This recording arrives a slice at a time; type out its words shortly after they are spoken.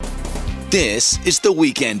This is The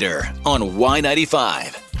Weekender on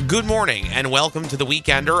Y95. Good morning and welcome to The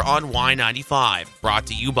Weekender on Y95, brought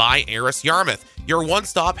to you by Eris Yarmouth, your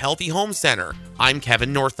one-stop healthy home center. I'm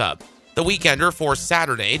Kevin Northup. The Weekender for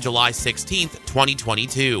Saturday, July 16th,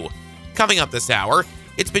 2022. Coming up this hour,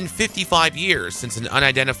 it's been 55 years since an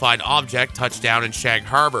unidentified object touched down in Shag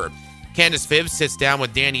Harbour. Candace Phibbs sits down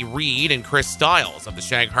with Danny Reed and Chris Stiles of the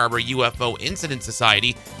Shag Harbour UFO Incident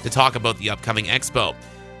Society to talk about the upcoming expo.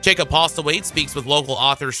 Jacob Postlewaite speaks with local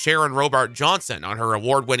author Sharon Robart Johnson on her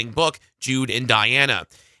award-winning book, Jude and Diana.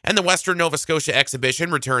 And the Western Nova Scotia exhibition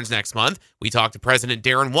returns next month. We talk to President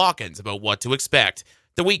Darren Watkins about what to expect.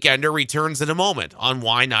 The Weekender returns in a moment on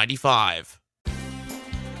Y95.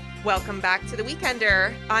 Welcome back to The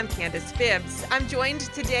Weekender. I'm Candace Phibbs. I'm joined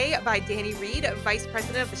today by Danny Reed, Vice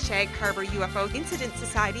President of the Shag Harbour UFO Incident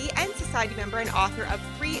Society and Society member and author of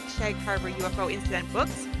 3 Shag Harbour UFO Incident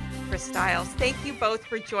books. Chris Stiles. Thank you both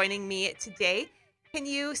for joining me today. Can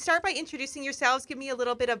you start by introducing yourselves? Give me a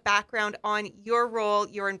little bit of background on your role,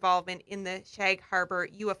 your involvement in the Shag Harbour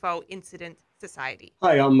UFO Incident Society.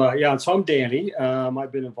 Hi, I'm Danny.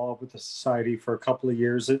 I've been involved with the society for a couple of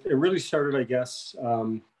years. It really started, I guess,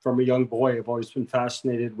 from a young boy. I've always been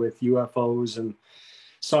fascinated with UFOs and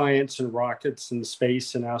science and rockets and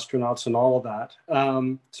space and astronauts and all of that.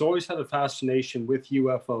 So always had a fascination with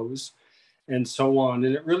UFOs and so on.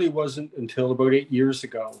 And it really wasn't until about 8 years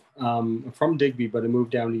ago. I'm from Digby, but I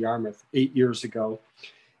moved down to Yarmouth 8 years ago.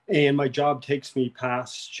 And my job takes me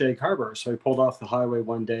past Shag Harbour. So I pulled off the highway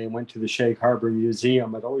one day and went to the Shag Harbour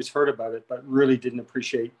Museum. I'd always heard about it, but really didn't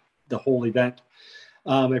appreciate the whole event.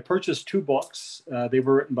 I purchased 2 books. They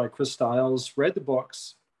were written by Chris Stiles, read the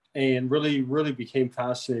books, and really became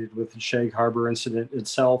fascinated with the Shag Harbour incident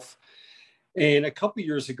itself. And a couple of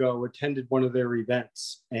years ago, attended one of their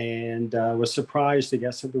events and was surprised, I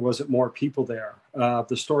guess, that there wasn't more people there.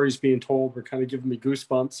 The stories being told were kind of giving me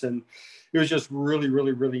goosebumps, and it was just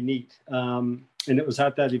really neat. And it was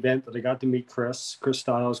at that event that I got to meet Chris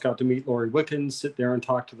Stiles, got to meet Laurie Wickens, sit there and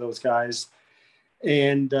talk to those guys.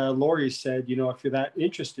 And Laurie said, if you're that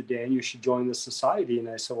interested, Dan, you should join the society. And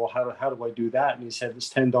I said, well, how do I do that? And he said,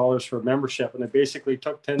 it's $10 for a membership. And I basically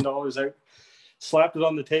took $10 out, slapped it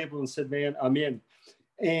on the table and said, man, I'm in.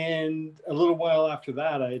 And a little while after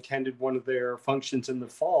that, I attended one of their functions in the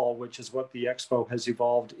fall, which is what the expo has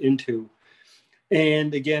evolved into.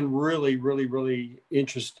 And again, really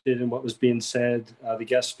interested in what was being said, the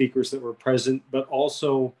guest speakers that were present, but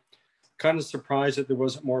also kind of surprised that there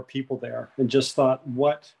wasn't more people there, and just thought,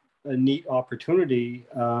 what a neat opportunity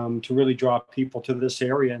to really draw people to this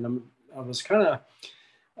area. And I was kind of,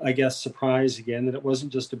 I guess, surprised again that it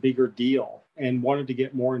wasn't just a bigger deal, and wanted to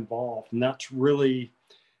get more involved. And that's really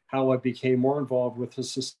how I became more involved with the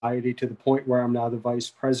society, to the point where I'm now the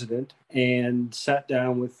vice president, and sat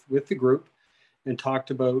down with the group and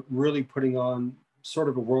talked about really putting on sort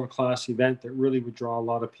of a world-class event that really would draw a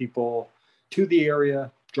lot of people to the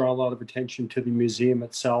area, draw a lot of attention to the museum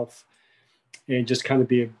itself, and just kind of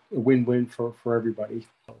be a win-win for everybody.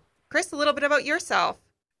 Chris, a little bit about yourself.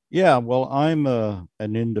 Yeah, well, I'm an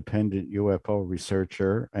independent UFO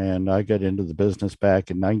researcher, and I got into the business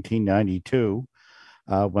back in 1992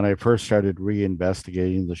 when I first started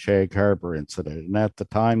reinvestigating the Shag Harbour incident. And at the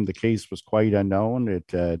time, the case was quite unknown.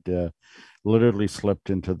 It had literally slipped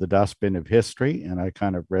into the dustbin of history, and I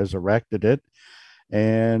kind of resurrected it.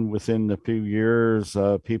 And within a few years,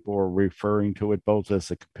 people were referring to it both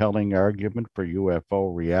as a compelling argument for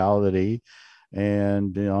UFO reality,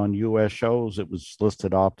 and on U.S. shows, it was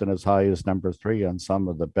listed often as high as number 3 on some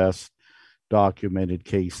of the best documented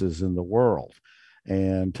cases in the world.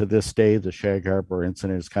 And to this day, the Shag Harbour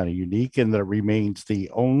incident is kind of unique in that it remains the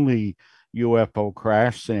only UFO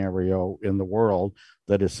crash scenario in the world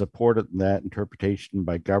that is supported in that interpretation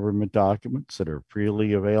by government documents that are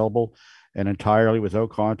freely available and entirely without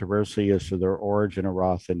controversy as to their origin or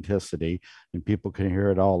authenticity. And people can hear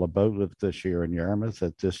it all about it this year in Yarmouth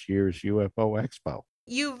at this year's UFO Expo.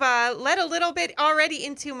 You've led a little bit already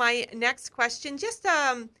into my next question. Just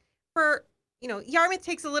for, Yarmouth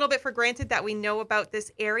takes a little bit for granted that we know about this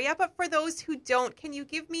area, but for those who don't, can you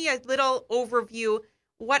give me a little overview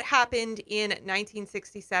what happened in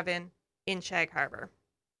 1967 in Shag Harbour?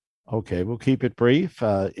 Okay, we'll keep it brief.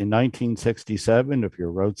 In 1967, if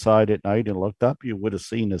you're roadside at night and looked up, you would have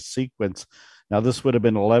seen a sequence. Now, this would have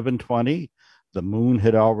been 11:20. The moon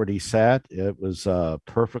had already set. It was a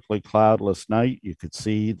perfectly cloudless night. You could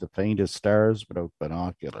see the faintest stars without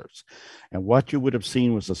binoculars. And what you would have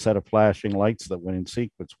seen was a set of flashing lights that went in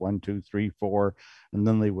sequence 1, 2, 3, 4, and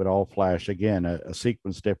then they would all flash again, a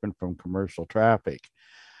sequence different from commercial traffic.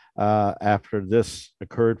 After this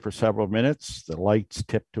occurred for several minutes, the lights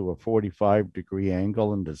tipped to a 45-degree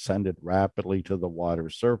angle and descended rapidly to the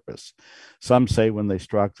water's surface. Some say when they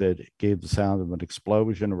struck that it gave the sound of an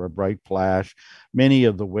explosion or a bright flash. Many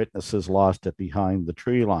of the witnesses lost it behind the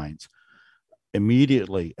tree lines.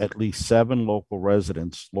 Immediately, at least 7 local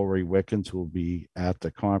residents, Lori Wickens, who will be at the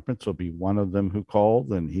conference, will be one of them who called,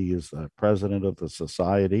 and he is the president of the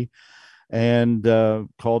society, and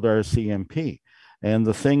called our CMP. And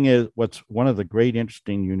the thing is, what's one of the great,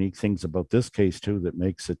 interesting, unique things about this case, too, that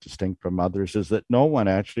makes it distinct from others is that no one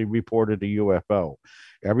actually reported a UFO.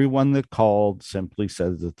 Everyone that called simply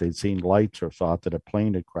said that they'd seen lights or thought that a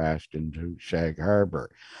plane had crashed into Shag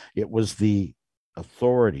Harbour. It was the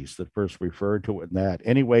authorities that first referred to it in that.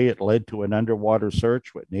 Anyway, it led to an underwater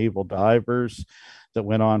search with naval divers that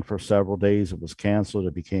went on for several days. It was canceled.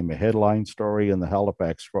 It became a headline story in the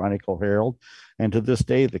Halifax Chronicle Herald. And to this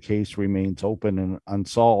day, the case remains open and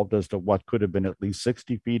unsolved as to what could have been at least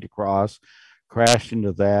 60 feet across, crashed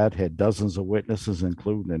into that, had dozens of witnesses,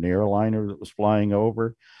 including an airliner that was flying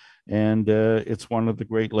over. And it's one of the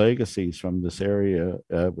great legacies from this area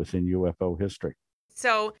within UFO history.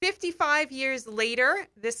 So 55 years later,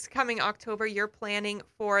 this coming October, you're planning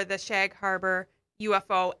for the Shag Harbour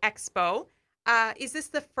UFO Expo. Is this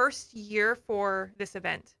the first year for this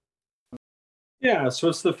event? Yeah, so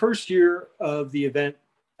it's the first year of the event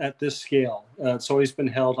at this scale. It's always been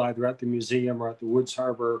held either at the museum or at the Woods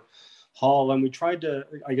Harbor Hall, and we tried to,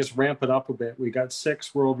 I guess, ramp it up a bit. We got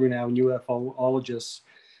 6 world-renowned UFOologists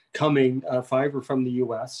coming. 5 are from the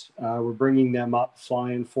U.S. We're bringing them up,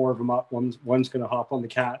 flying 4 of them up. One's going to hop on the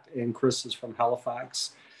Cat, and Chris is from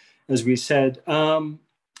Halifax, as we said.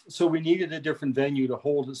 So we needed a different venue to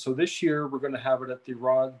hold it. So this year we're going to have it at the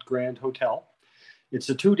Rod Grand Hotel. It's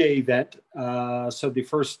a 2-day event. So the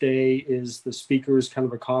first day is the speakers, kind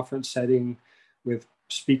of a conference setting with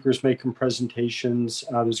speakers making presentations.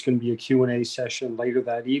 There's going to be a Q&A session later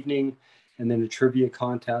that evening, and then a trivia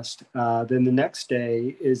contest. Then the next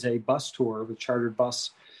day is a bus tour with chartered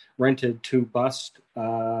bus rented to bus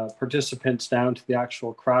participants down to the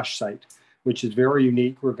actual crash site, which is very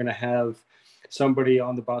unique. We're going to have somebody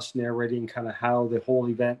on the bus narrating kind of how the whole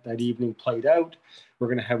event that evening played out. We're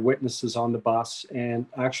going to have witnesses on the bus and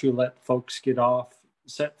actually let folks get off,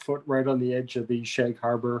 set foot right on the edge of the Shag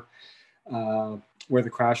Harbour where the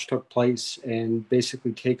crash took place, and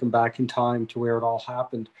basically take them back in time to where it all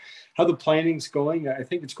happened. How the planning's going, I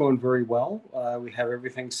think it's going very well. We have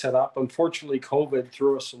everything set up. Unfortunately, COVID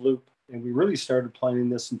threw us a loop, and we really started planning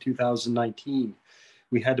this in 2019.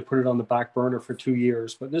 We had to put it on the back burner for 2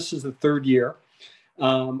 years, but this is the 3rd year.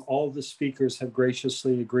 All of the speakers have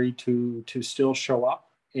graciously agreed to still show up,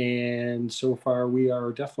 and so far we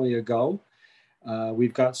are definitely a go.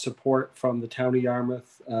 We've got support from the town of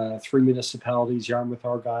Yarmouth, 3 municipalities, Yarmouth,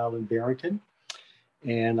 Argyll, and Barrington,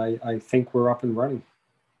 and I think we're up and running.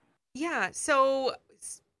 Yeah, so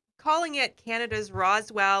calling it Canada's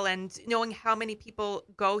Roswell and knowing how many people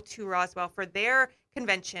go to Roswell for their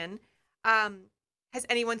convention, has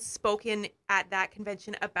anyone spoken at that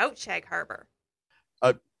convention about Shag Harbour?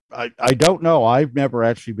 I don't know. I've never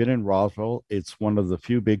actually been in Roswell. It's one of the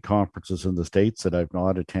few big conferences in the States that I've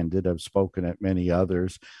not attended. I've spoken at many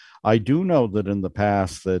others. I do know that in the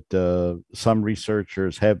past that some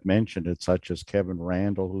researchers have mentioned it, such as Kevin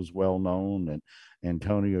Randall, who's well known, and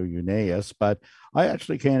Antonio Eunaeus, but I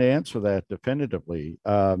actually can't answer that definitively.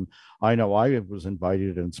 I know I was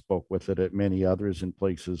invited and spoke with it at many others in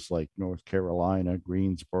places like North Carolina,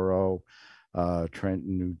 Greensboro,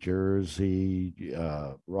 Trenton, New Jersey,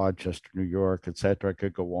 Rochester, New York, etc. I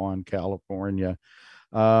could go on, California.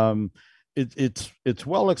 It's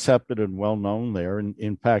well accepted and well known there. And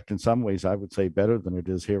in fact, in some ways, I would say better than it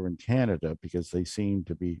is here in Canada, because they seem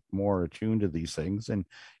to be more attuned to these things. And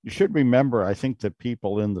you should remember, I think that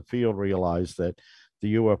people in the field realize that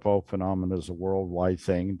the UFO phenomenon is a worldwide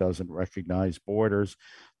thing, doesn't recognize borders.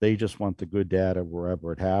 They just want the good data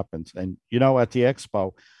wherever it happens. And, at the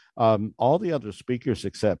expo, all the other speakers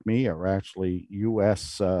except me are actually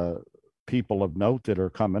U.S. People of note that are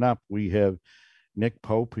coming up. We have Nick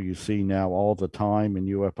Pope, who you see now all the time in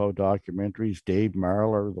UFO documentaries, Dave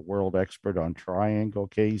Marler, the world expert on triangle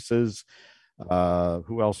cases.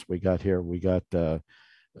 Who else we got here? We got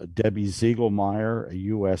Debbie Ziegelmeyer, a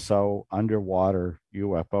USO underwater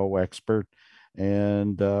UFO expert,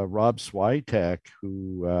 and Rob Switek,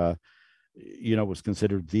 who was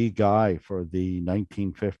considered the guy for the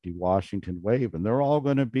 1950 Washington wave. And they're all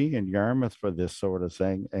going to be in Yarmouth for this sort of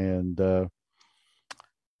thing. And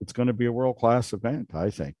it's going to be a world-class event, I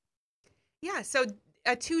think. Yeah, so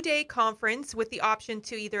a 2-day conference with the option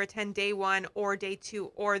to either attend day 1 or day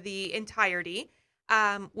 2 or the entirety.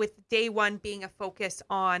 with day one being a focus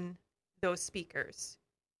on those speakers.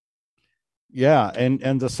 Yeah,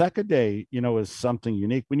 and the second day, is something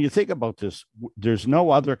unique. When you think about this, there's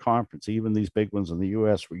no other conference, even these big ones in the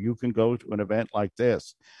US, where you can go to an event like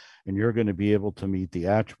this and you're going to be able to meet the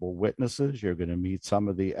actual witnesses, you're going to meet some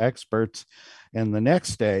of the experts. And the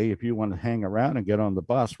next day, if you want to hang around and get on the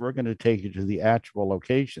bus, we're going to take you to the actual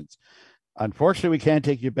locations. Unfortunately, we can't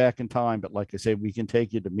take you back in time, but like I said, we can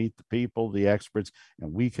take you to meet the people, the experts,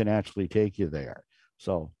 and we can actually take you there.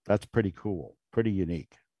 So that's pretty cool, pretty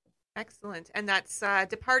unique. Excellent. And that's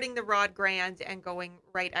departing the Rod Grand and going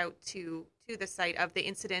right out to the site of the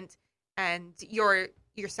incident. And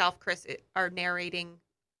yourself, Chris, are narrating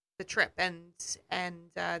the trip and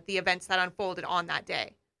the events that unfolded on that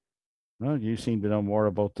day. Well, you seem to know more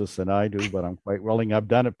about this than I do, but I'm quite willing. I've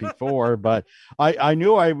done it before, but I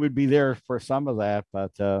knew I would be there for some of that.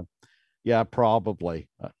 But yeah, probably.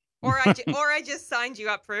 Or I just signed you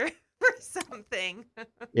up for something.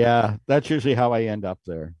 Yeah, that's usually how I end up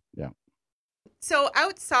there. Yeah. So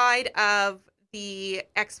outside of the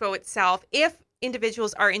expo itself, if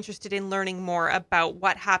individuals are interested in learning more about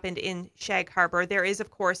what happened in Shag Harbour, there is,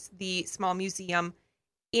 of course, the small museum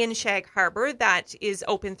in Shag Harbour that is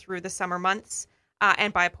open through the summer months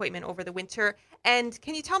and by appointment over the winter. And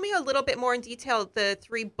can you tell me a little bit more in detail the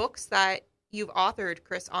 3 books that you've authored,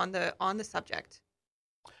 Chris, on the subject?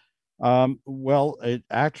 Well,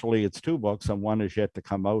 it's 2 books, and one is yet to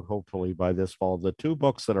come out, hopefully by this fall. The 2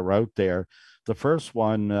 books that are out there, the first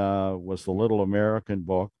one was the Little American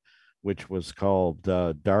book, which was called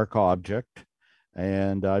Dark Object.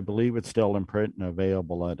 And I believe it's still in print and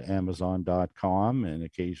available at Amazon.com. And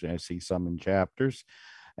occasionally I see some in chapters.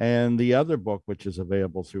 And the other book, which is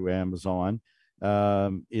available through Amazon,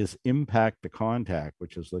 is Impact to Contact,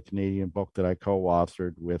 which is the Canadian book that I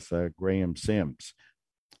co-authored with Graham Sims.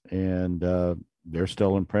 And they're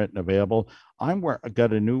still in print and available. I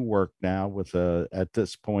got a new work now with at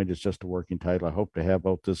this point, it's just a working title. I hope to have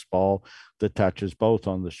out this fall that touches both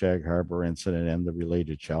on the Shag Harbour incident and the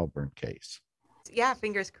related Shelburne case. Yeah,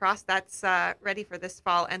 fingers crossed that's ready for this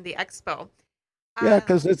fall and the expo. Yeah,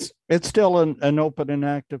 because it's still an open and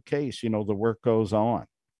active case. The work goes on.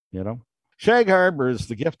 Shag Harbour is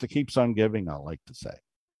the gift that keeps on giving, I like to say.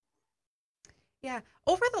 Yeah.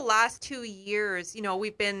 Over the last 2 years,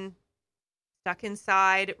 we've been stuck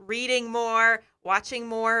inside, reading more, watching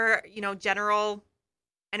more, general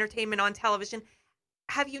entertainment on television.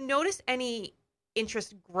 Have you noticed any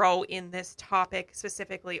interest grow in this topic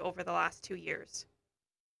specifically over the last 2 years?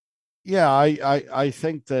 Yeah, I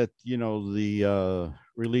think that, the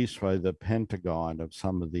release by the Pentagon of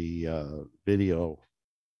some of the video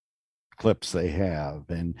clips they have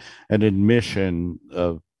and an admission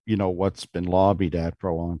of what's been lobbied at for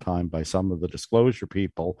a long time by some of the disclosure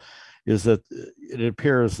people is that it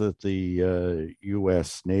appears that the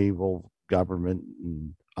U.S. naval government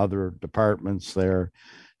and other departments there,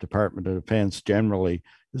 Department of Defense generally,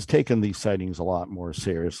 has taken these sightings a lot more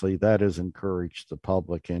seriously. That has encouraged the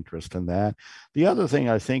public interest in that. The other thing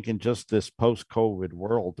I think in just this post-COVID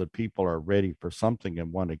world that people are ready for something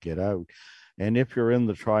and want to get out. And if you're in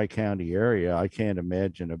the Tri-County area, I can't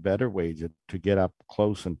imagine a better way to get up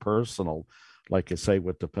close and personal, like I say,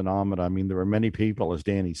 with the phenomena. I mean, there are many people, as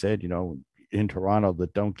Danny said, in Toronto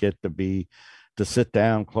that don't get to sit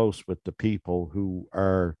down close with the people who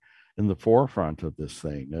are in the forefront of this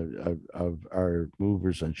thing, of our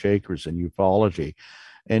movers and shakers in ufology.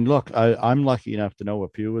 And look, I'm lucky enough to know a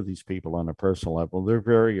few of these people on a personal level. They're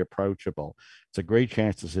very approachable. It's a great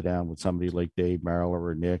chance to sit down with somebody like Dave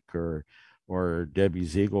Marler or Nick or Debbie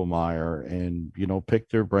Ziegelmeyer and, pick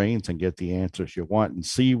their brains and get the answers you want and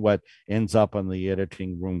see what ends up on the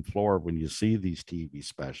editing room floor when you see these TV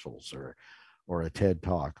specials or a TED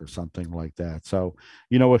Talk or something like that. So,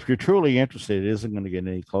 if you're truly interested, it isn't going to get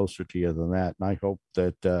any closer to you than that. And I hope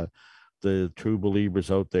that the true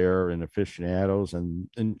believers out there and aficionados and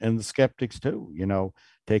the skeptics too,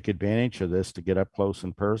 take advantage of this to get up close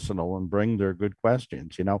and personal and bring their good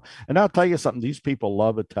questions, And I'll tell you something, these people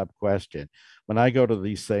love a tough question. When I go to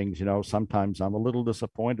these things, sometimes I'm a little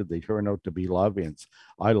disappointed they turn out to be love-ins.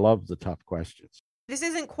 I love the tough questions. This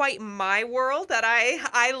isn't quite my world that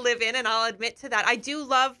I live in, and I'll admit to that. I do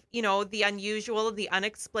love, the unusual, the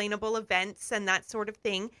unexplainable events and that sort of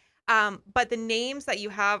thing. But the names that you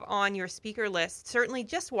have on your speaker list, certainly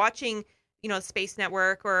just watching, Space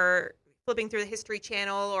Network or flipping through the History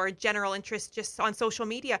Channel or general interest just on social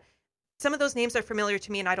media, some of those names are familiar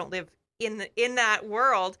to me, and I don't live in that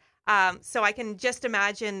world. So I can just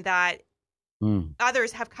imagine that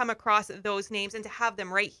others have come across those names, and to have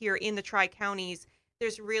them right here in the Tri-Counties,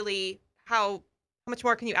 there's really how how much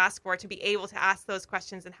more can you ask for to be able to ask those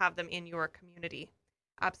questions and have them in your community?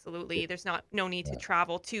 Absolutely. There's no need to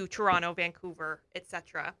travel to Toronto, Vancouver,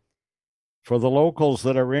 etc. For the locals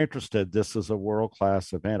that are interested, this is a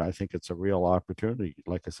world-class event. I think it's a real opportunity,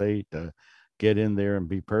 like I say, to get in there and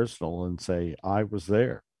be personal and say, I was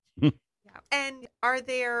there. Yeah. And are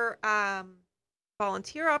there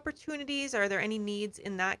volunteer opportunities? Are there any needs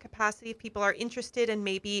in that capacity if people are interested and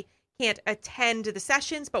maybe can't attend the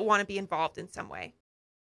sessions but want to be involved in some way?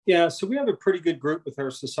 Yeah, so we have a pretty good group with our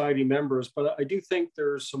society members, but I do think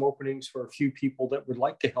there's some openings for a few people that would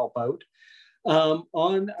like to help out.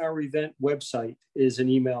 On our event website is an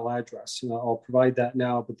email address, and I'll provide that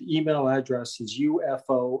now, but the email address is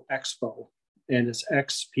UFO Expo, and it's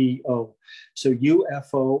XPO. So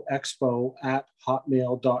UFO Expo at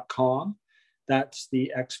hotmail.com. That's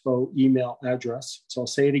the Expo email address. So I'll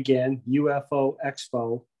say it again, UFO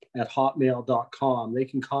Expo at hotmail.com. They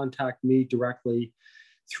can contact me directly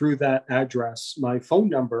through that address. My phone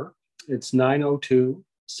number, it's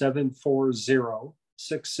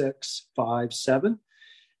 902-740-6657.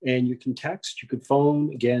 And you can text, you can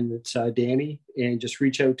phone. Again, it's Danny, and just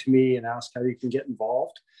reach out to me and ask how you can get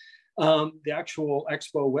involved. The actual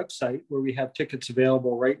Expo website where we have tickets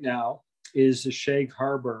available right now is the Shag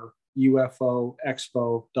Harbour UFO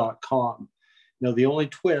Expo.com. Now, the only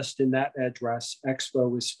twist in that address,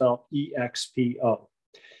 Expo is spelled EXPO.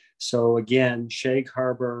 So again, Shag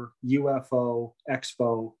Harbour UFO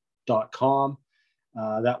Expo.com.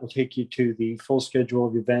 That will take you to the full schedule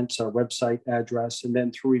of events, our website address, and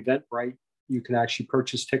then through Eventbrite, you can actually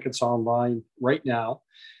purchase tickets online right now.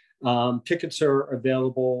 Tickets are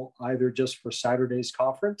available either just for Saturday's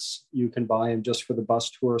conference. You can buy them just for the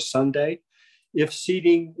bus tour Sunday. If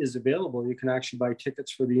seating is available, you can actually buy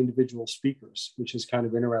tickets for the individual speakers, which is kind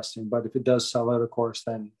of interesting. But if it does sell out, of course,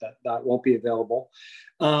 then that won't be available.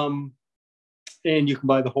 And you can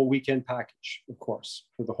buy the whole weekend package, of course,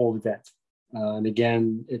 for the whole event. And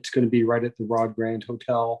again, it's going to be right at the Rod Grand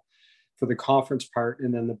Hotel for the conference part.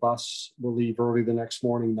 And then the bus will leave early the next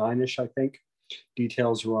morning, 9-ish, I think.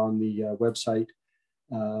 Details are on the website.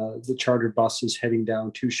 The chartered bus is heading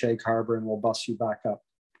down to Shag Harbour and will bus you back up,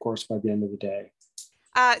 of course, by the end of the day.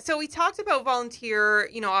 So we talked about volunteer,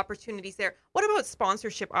 opportunities there. What about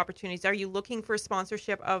sponsorship opportunities? Are you looking for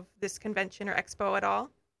sponsorship of this convention or expo at all?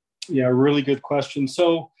 Yeah, really good question.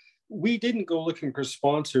 So we didn't go looking for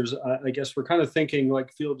sponsors. I guess we're kind of thinking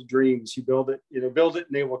like Field of Dreams. You build it, and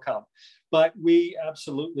they will come. But we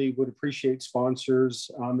absolutely would appreciate sponsors.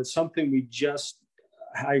 It's something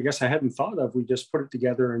I guess I hadn't thought of. We just put it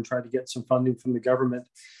together and tried to get some funding from the government.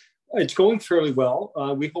 It's going fairly well.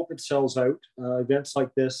 We hope it sells out. Events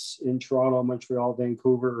like this in Toronto, Montreal,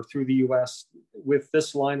 Vancouver, or through the US, with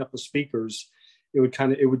this lineup of speakers, it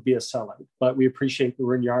would be a sellout. But we appreciate that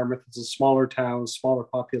we're in Yarmouth. It's a smaller town, smaller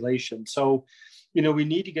population. So, we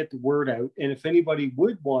need to get the word out. And if anybody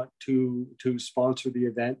would want to sponsor the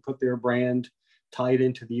event, put their brand tied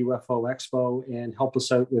into the UFO Expo and help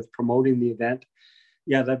us out with promoting the event,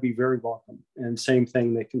 yeah, that'd be very welcome. And same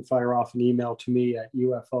thing, they can fire off an email to me at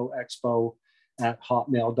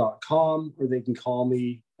ufoexpo@hotmail.com, or they can call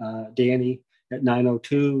me, Danny, at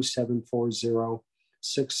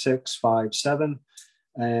 902-740-6657.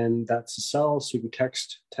 And that's the cell, so you can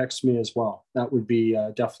text me as well. That would be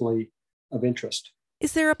definitely of interest.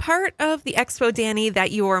 Is there a part of the expo, Danny,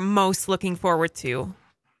 that you're most looking forward to?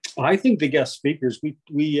 I think the guest speakers. We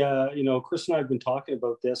Chris and I have been talking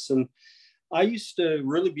about this, and I used to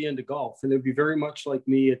really be into golf, and it'd be very much like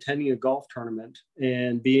me attending a golf tournament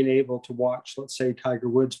and being able to watch, let's say, Tiger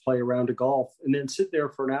Woods play a round of golf, and then sit there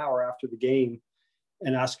for an hour after the game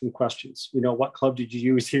and ask him questions. What club did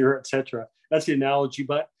you use here, etc. That's the analogy,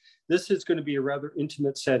 but this is going to be a rather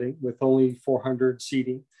intimate setting with only 400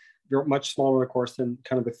 seating. They're much smaller, of course, than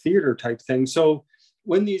kind of a theater type thing. So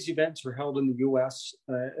when these events are held in the U.S.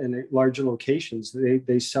 And at larger locations,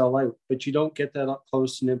 they sell out, but you don't get that up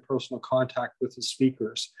close and in personal contact with the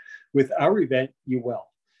speakers. With our event, you will.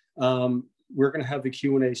 We're going to have the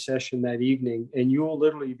Q&A session that evening, and you will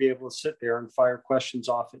literally be able to sit there and fire questions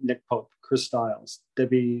off at Nick Pope, Chris Stiles,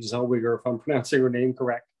 Debbie Zellweger, if I'm pronouncing her name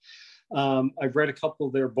correct. I've read a couple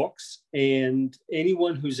of their books, and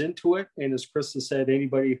anyone who's into it, and as Chris has said,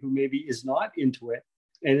 anybody who maybe is not into it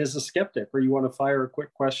and is a skeptic, or you want to fire a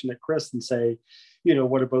quick question at Chris and say,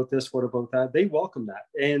 what about this? What about that? They welcome that.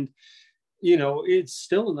 And, it's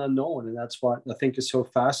still an unknown, and that's what I think is so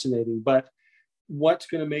fascinating. But what's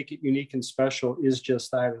going to make it unique and special is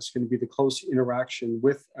just that. It's going to be the close interaction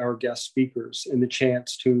with our guest speakers and the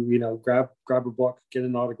chance to, grab a book, get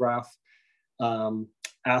an autograph,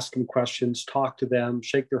 ask them questions, talk to them,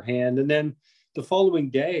 shake their hand. And then the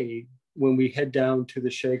following day, when we head down to the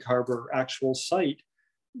Shag Harbour actual site,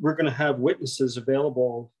 we're going to have witnesses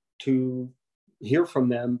available to hear from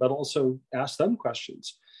them, but also ask them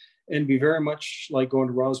questions, and be very much like going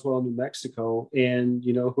to Roswell, New Mexico, and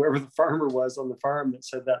whoever the farmer was on the farm that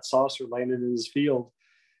said that saucer landed in his field,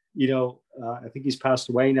 I think he's passed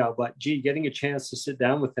away now, but getting a chance to sit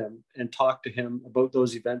down with him and talk to him about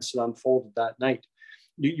those events that unfolded that night,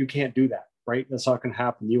 you can't do that, right? That's not going to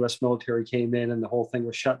happen. The U.S. military came in and the whole thing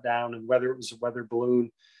was shut down, and whether it was a weather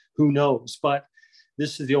balloon, who knows? But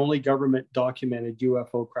this is the only government documented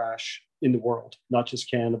UFO crash in the world, not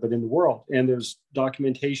just Canada, but in the world. And there's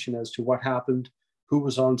documentation as to what happened, who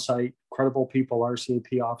was on site, credible people,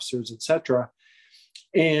 RCMP officers, etc.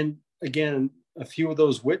 And again, a few of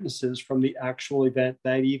those witnesses from the actual event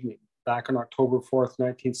that evening, back on October 4th,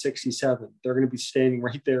 1967, they're going to be standing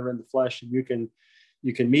right there in the flesh, and you can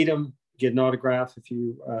meet them, get an autograph if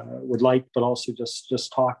you would like, but also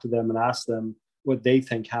just talk to them and ask them what they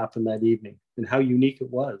think happened that evening and how unique it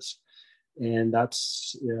was. And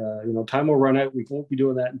that's, time will run out. We won't be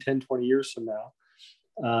doing that in 10, 20 years from now.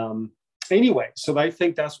 Anyway, so I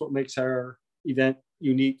think that's what makes our event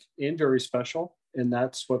unique and very special. And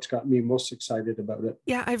that's what's got me most excited about it.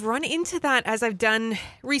 Yeah, I've run into that as I've done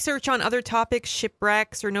research on other topics,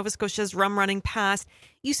 shipwrecks or Nova Scotia's rum running past.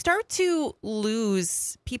 You start to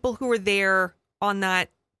lose people who were there on that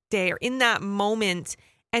day or in that moment.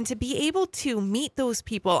 And to be able to meet those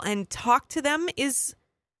people and talk to them is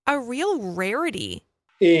a real rarity.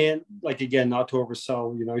 And again, not to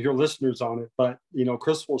oversell, your listeners on it, but,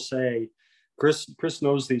 Chris will say, Chris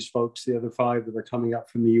knows these folks, the other 5 that are coming up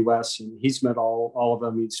from the U.S., and he's met all of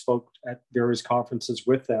them. He spoke at various conferences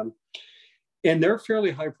with them. And they're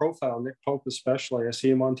fairly high profile, Nick Pope especially. I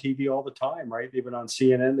see him on TV all the time, right? They've been on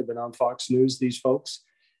CNN, they've been on Fox News, these folks,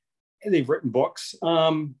 and they've written books.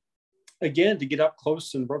 Again, to get up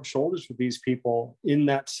close and rub shoulders with these people in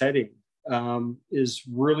that setting is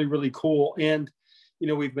really, really cool. And,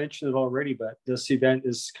 we've mentioned it already, but this event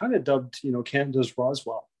is kind of dubbed, Canada's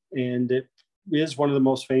Roswell. And it is one of the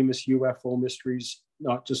most famous UFO mysteries,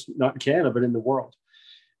 not in Canada, but in the world.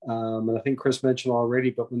 And I think Chris mentioned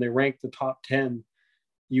already, but when they rank the top 10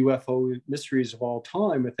 UFO mysteries of all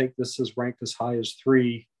time, I think this is ranked as high as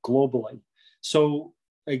 3 globally. So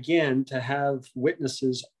again, to have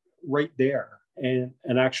witnesses right there and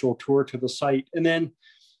an actual tour to the site. And then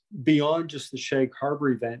beyond just the Shag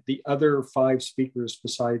Harbour event, the other 5 speakers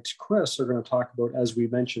besides Chris are going to talk about, as we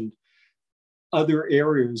mentioned, other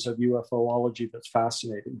areas of UFOlogy that's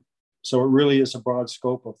fascinating. So it really is a broad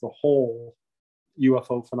scope of the whole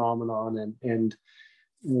UFO phenomenon, and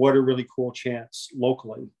what a really cool chance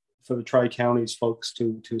locally for the Tri-Counties folks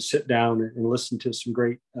to sit down and listen to some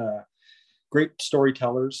great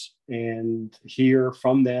storytellers and hear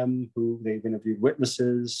from them who they've interviewed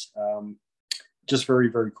witnesses. Just very,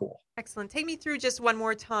 very cool. Excellent. Take me through just one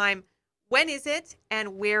more time. When is it,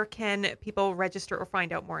 and where can people register or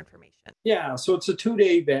find out more information? Yeah, so it's a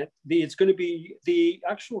 2-day event. It's going to be, the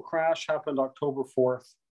actual crash happened October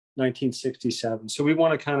 4th, 1967. So we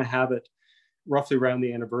want to kind of have it roughly around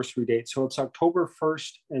the anniversary date. So it's October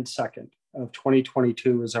 1st and 2nd of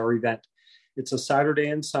 2022 is our event. It's a Saturday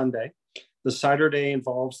and Sunday. The Saturday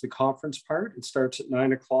involves the conference part. It starts at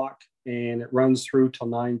 9 o'clock and it runs through till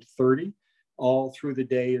 9:30. All through the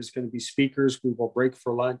day is going to be speakers. We will break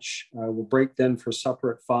for lunch. We'll break then for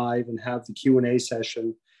supper at 5 and have the Q&A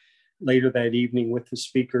session later that evening with the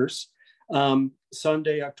speakers.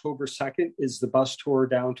 Sunday, October 2nd is the bus tour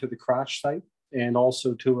down to the crash site and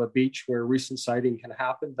also to a beach where recent sighting can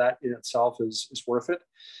happen. That in itself is worth it.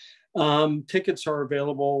 Tickets are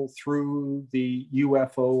available through the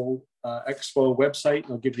UFO Expo website.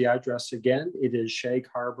 I'll give the address again. It is Shag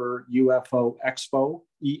Harbour UFO Expo,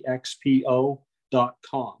 EXPO.com.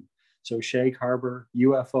 So Shag Harbour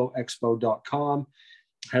UFO Expo.com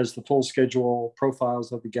has the full schedule,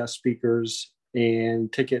 profiles of the guest speakers,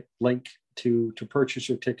 and ticket link to purchase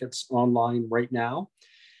your tickets online right now.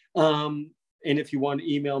 And if you want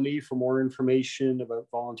to email me for more information about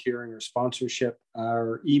volunteering or sponsorship,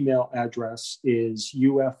 our email address is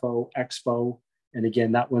UFO Expo. And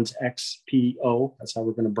again, that one's XPO. That's how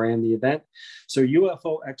we're going to brand the event. So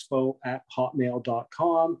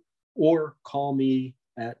UFOexpo@hotmail.com, or call me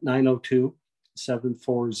at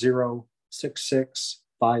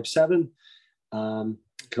 902-740-6657. You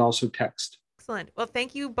can also text. Excellent. Well,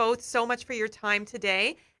 thank you both so much for your time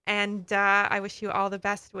today. And I wish you all the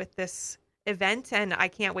best with this event, and I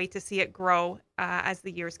can't wait to see it grow as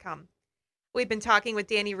the years come. We've been talking with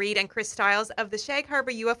Danny Reed and Chris Stiles of the Shag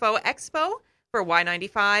Harbour UFO Expo for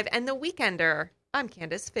Y95 and The Weekender. I'm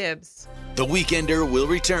Candace Phibbs. The Weekender will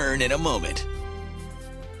return in a moment.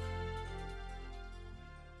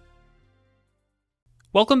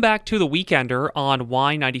 Welcome back to The Weekender on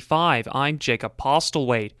Y95. I'm Jacob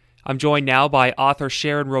Postlethwaite. I'm joined now by author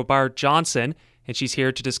Sharon Robart Johnson, and she's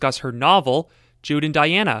here to discuss her novel, Jude and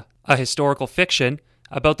Diana, a historical fiction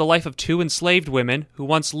about the life of two enslaved women who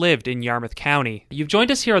once lived in Yarmouth County. You've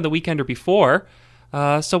joined us here on The Weekender before,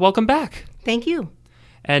 so welcome back. Thank you.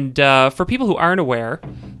 And for people who aren't aware,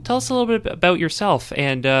 tell us a little bit about yourself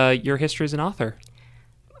and your history as an author.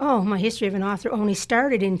 Oh, my history of an author only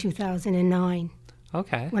started in 2009.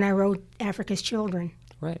 Okay. When I wrote Africa's Children.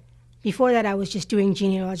 Right. Before that, I was just doing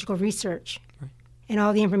genealogical research. Right. And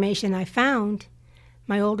all the information I found,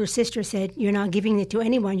 my older sister said, "You're not giving it to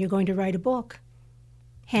anyone, you're going to write a book."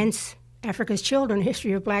 Hence, Africa's Children,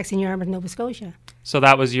 History of Blacks in Yarmouth, Nova Scotia. So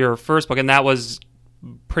that was your first book, and that was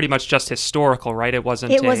pretty much just historical, right? It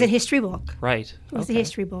wasn't It was a history book. Right. It was a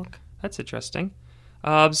history book. That's interesting.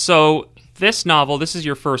 So this novel, this is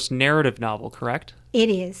your first narrative novel, correct? It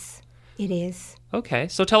is. It is. Okay,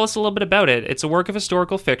 so tell us a little bit about it. It's a work of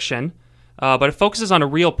historical fiction, but it focuses on a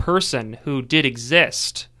real person who did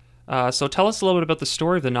exist. So tell us a little bit about the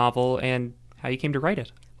story of the novel and how you came to write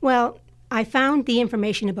it. Well, I found the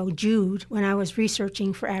information about Jude when I was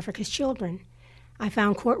researching for Africa's Children. I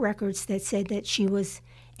found court records that said that she was,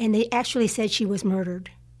 and they actually said she was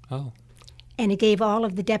murdered. Oh. And it gave all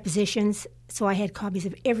of the depositions, so I had copies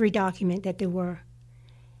of every document that there were.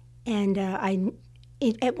 And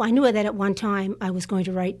I knew that at one time I was going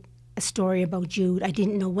to write a story about Jude. I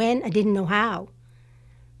didn't know when, I didn't know how.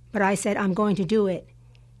 But I said, I'm going to do it.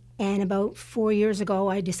 And about 4 years ago,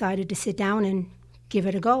 I decided to sit down and give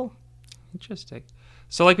it a go. Interesting.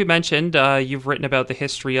 So like we mentioned, you've written about the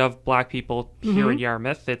history of Black people here in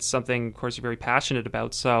Yarmouth. It's something, of course, you're very passionate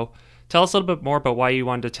about. So tell us a little bit more about why you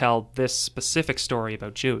wanted to tell this specific story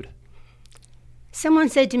about Jude. Someone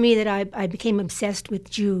said to me that I became obsessed with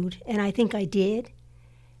Jude, and I think I did.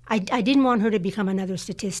 I didn't want her to become another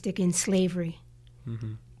statistic in slavery.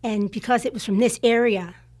 Mm-hmm. And because it was from this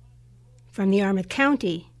area, from the Yarmouth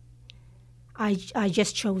County, I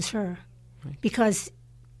just chose her. Right. Because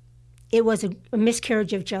it was a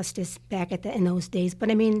miscarriage of justice back in those days.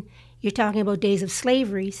 But, I mean, you're talking about days of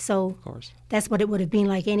slavery, so of course. That's what it would have been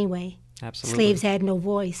like anyway. Absolutely. Slaves had no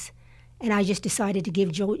voice. And I just decided to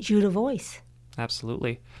give Jude a voice.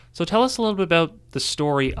 Absolutely. So tell us a little bit about the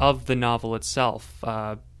story of the novel itself.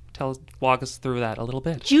 Walk us through that a little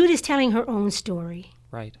bit. Jude is telling her own story.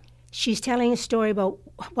 Right. She's telling a story about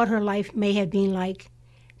what her life may have been like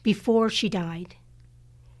before she died.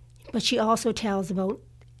 But she also tells about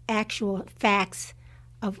actual facts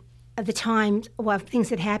of the time, things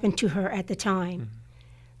that happened to her at the time. Mm-hmm.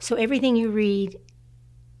 So everything you read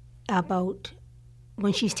about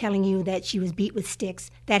when she's telling you that she was beat with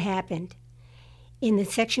sticks, that happened. In the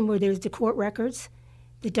section where there's the court records,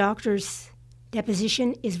 the doctor's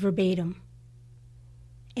deposition is verbatim.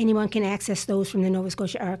 Anyone can access those from the Nova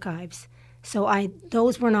Scotia archives. So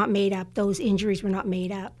those were not made up. Those injuries were not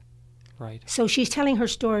made up. Right. So she's telling her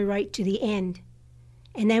story right to the end.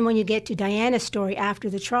 And then when you get to Diana's story after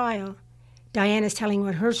the trial, Diana's telling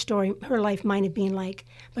what her story, her life might have been like.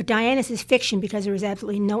 But Diana's is fiction because there is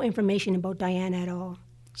absolutely no information about Diana at all.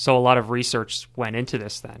 So a lot of research went into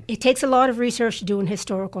this then? It takes a lot of research to do an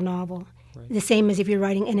historical novel. Right. The same as if you're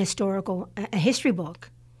writing a history book.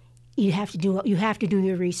 You have to do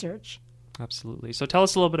your research. Absolutely. So tell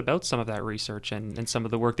us a little bit about some of that research and some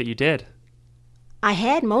of the work that you did. I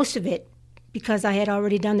had most of it because I had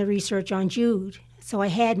already done the research on Jude. So I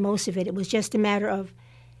had most of it. It was just a matter of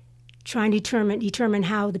trying to determine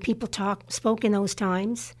how the people spoke in those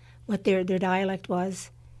times, what their dialect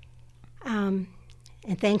was. And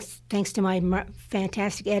thanks to my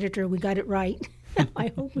fantastic editor, we got it right.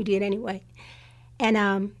 I hope we did anyway. And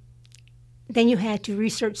then you had to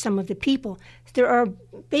research some of the people. There are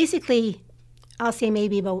basically, I'll say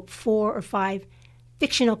maybe about 4 or 5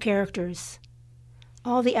 fictional characters.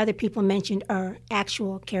 All the other people mentioned are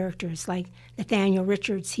actual characters, like Nathaniel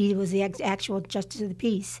Richards. He was the actual justice of the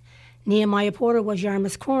peace. Nehemiah Porter was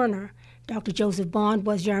Yarmouth's coroner. Dr. Joseph Bond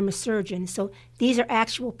was Yarmouth's surgeon. So these are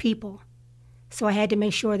actual people. So I had to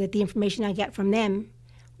make sure that the information I got from them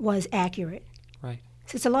was accurate. Right.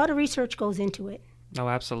 So it's a lot of research goes into it. No,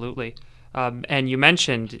 absolutely. And you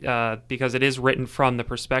mentioned, because it is written from the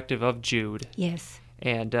perspective of Jude. Yes.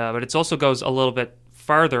 And but it also goes a little bit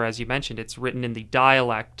farther, as you mentioned. It's written in the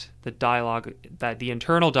dialect, the dialogue, that the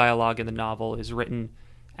internal dialogue in the novel is written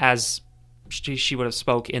as she would have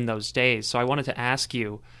spoke in those days. So I wanted to ask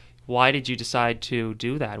you, why did you decide to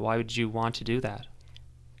do that? Why would you want to do that?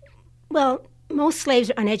 Well, most slaves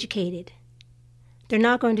are uneducated. They're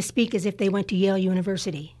not going to speak as if they went to Yale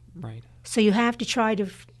University. Right. So you have to try to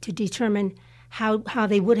determine how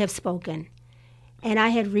they would have spoken. And I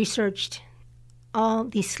had researched all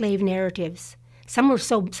these slave narratives. Some were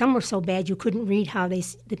so bad you couldn't read how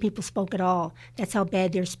the people spoke at all. That's how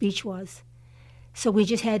bad their speech was. So we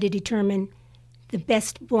just had to determine the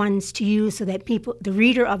best ones to use so that the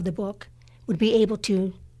reader of the book, would be able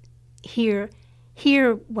to hear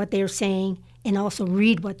what they're saying and also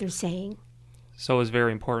read what they're saying. So it was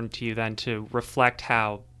very important to you then to reflect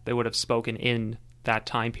how they would have spoken in that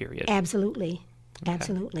time period. Absolutely. Okay.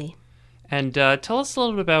 Absolutely. And tell us a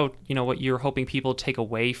little bit about, what you're hoping people take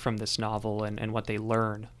away from this novel and what they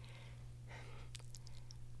learn.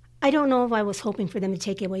 I don't know if I was hoping for them to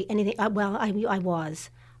take away anything. I was.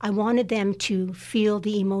 I wanted them to feel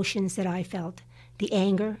the emotions that I felt, the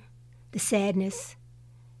anger, the sadness,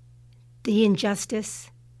 the injustice.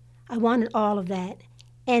 I wanted all of that.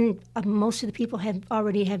 And most of the people have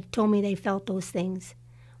told me they felt those things.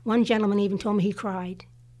 One gentleman even told me he cried.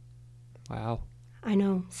 Wow. I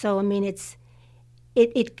know. So, I mean,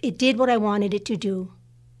 it did what I wanted it to do.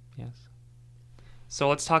 Yes. So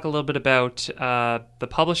let's talk a little bit about the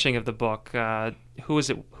publishing of the book. Who's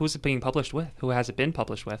it being published with? Who has it been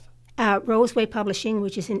published with? Roseway Publishing,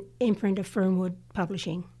 which is an imprint of Fernwood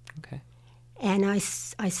Publishing. Okay. And I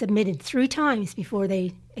submitted 3 times before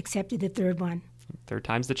they accepted the third one. Third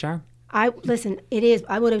time's the charm. Listen, it is.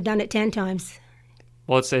 I would have done it 10 times.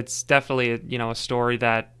 Well, it's definitely a story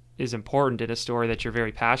that is important and a story that you're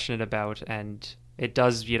very passionate about, and it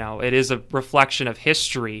does it is a reflection of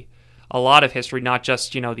history, a lot of history, not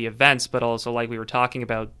just the events, but also, like we were talking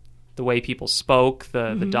about, the way people spoke,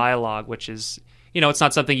 the dialogue, which is it's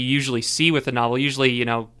not something you usually see with a novel. Usually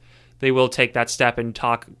they will take that step and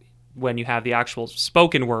talk when you have the actual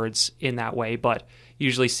spoken words in that way, but you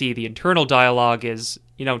usually see the internal dialogue is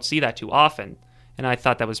you don't see that too often. And I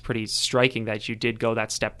thought that was pretty striking that you did go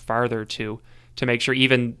that step farther to make sure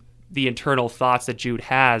even the internal thoughts that Jude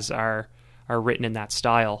has are written in that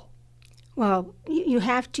style. Well, you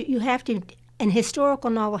have to. An historical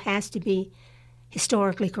novel has to be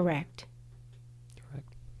historically correct. Correct.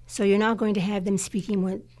 So you're not going to have them speaking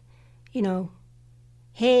with,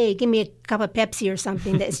 hey, give me a cup of Pepsi or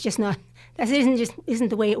something. That's just not. That isn't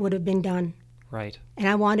the way it would have been done. Right. And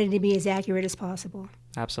I wanted it to be as accurate as possible.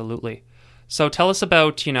 Absolutely. So tell us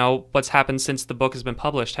about, what's happened since the book has been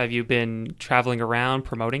published. Have you been traveling around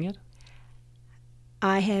promoting it?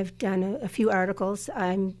 I have done a few articles.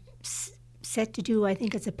 I'm set to do, I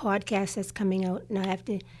think it's a podcast that's coming out, and I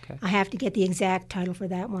have to get the exact title for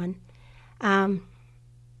that one.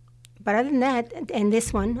 But other than that, and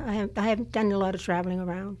this one, I haven't done a lot of traveling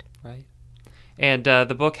around. Right. And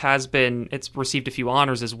the book it's received a few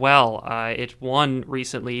honors as well. It won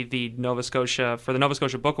recently the Nova Scotia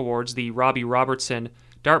Book Awards, the Robbie Robertson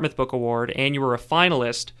Dartmouth Book Award, and you were a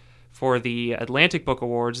finalist for the Atlantic Book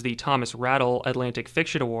Awards, the Thomas Rattle Atlantic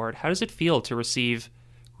Fiction Award. How does it feel to receive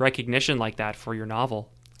recognition like that for your novel?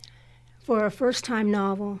 For a first-time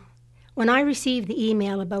novel, when I received the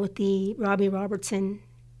email about the Robbie Robertson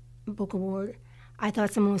Book Award, I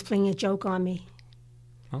thought someone was playing a joke on me.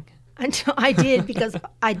 Okay. Until I did, because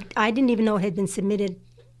I didn't even know it had been submitted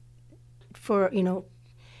for,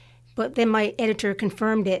 but then my editor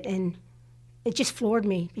confirmed it, and it just floored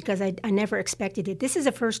me because I never expected it. This is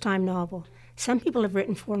a first-time novel. Some people have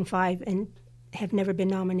written 4 and 5 and have never been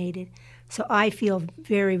nominated. So I feel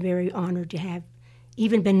very, very honored to have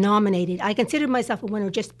even been nominated. I consider myself a winner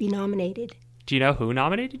just to be nominated. Do you know who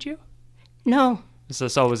nominated you? No. So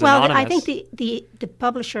it was anonymous? Well, I think the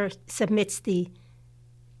publisher submits the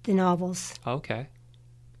novels. Okay.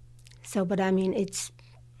 So, but I mean, it's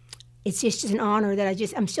just an honor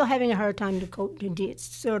that I'm still having a hard time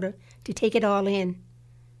to take it all in.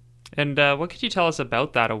 And what could you tell us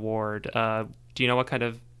about that award? Do you know what kind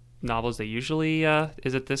of novels they usually,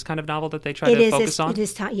 is it this kind of novel that they try to focus on?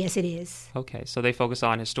 Yes, it is. Okay, so they focus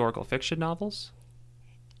on historical fiction novels?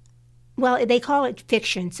 Well, they call it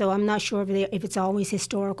fiction, so I'm not sure if it's always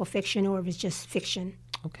historical fiction or if it's just fiction.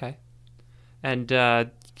 Okay. And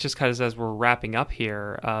just because as we're wrapping up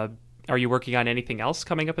here, are you working on anything else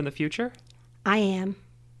coming up in the future? I am.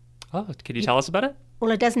 Oh, could you tell us about it?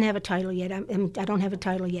 Well, it doesn't have a title yet. I don't have a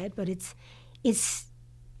title yet, but it's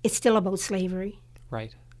still about slavery.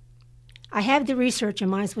 Right. I have the research. I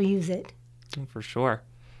might as well use it. For sure.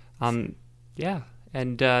 Yeah.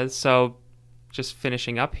 And so just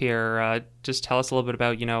finishing up here, just tell us a little bit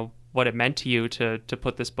about, what it meant to you to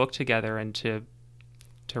put this book together and to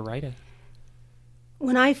write it.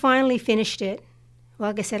 When I finally finished it, well,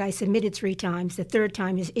 like I said, I submitted 3 times. The third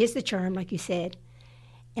time is the charm, like you said.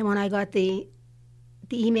 And when I got the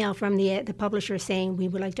email from the publisher saying, we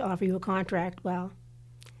would like to offer you a contract, well,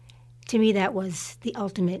 to me that was the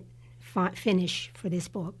ultimate finish for this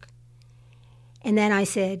book. And then I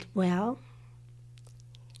said, well,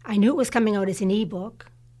 I knew it was coming out as an ebook.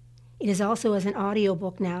 It is also as an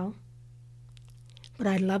audiobook now. But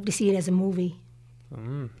I'd love to see it as a movie.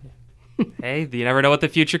 Hey, you never know what the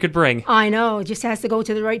future could bring. I know. It just has to go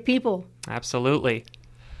to the right people. Absolutely.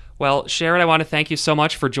 Well, Sharon, I want to thank you so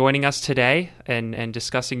much for joining us today and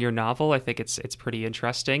discussing your novel. I think it's pretty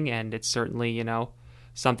interesting, and it's certainly,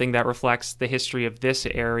 something that reflects the history of this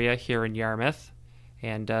area here in Yarmouth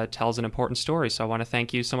and tells an important story. So I want to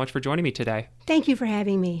thank you so much for joining me today. Thank you for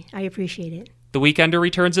having me. I appreciate it. The Weekender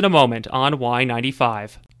returns in a moment on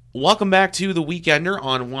Y95. Welcome back to The Weekender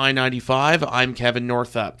on Y95. I'm Kevin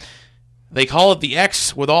Northup. They call it the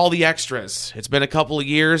X with all the extras. It's been a couple of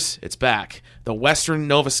years. It's back. The Western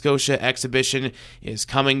Nova Scotia exhibition is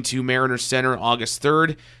coming to Mariner Centre August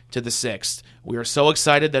 3rd to the 6th. We are so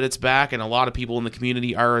excited that it's back, and a lot of people in the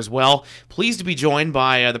community are as well. Pleased to be joined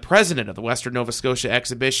by the president of the Western Nova Scotia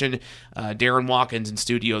exhibition, Darren Watkins, in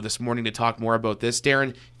studio this morning to talk more about this.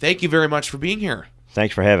 Darren, thank you very much for being here.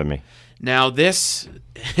 Thanks for having me. Now, it's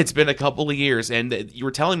been a couple of years, and you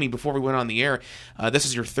were telling me before we went on the air, this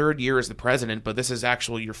is your third year as the president, but this is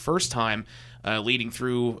actually your first time leading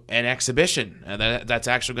through an exhibition that's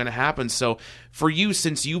actually going to happen. So for you,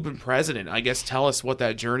 since you've been president, I guess tell us what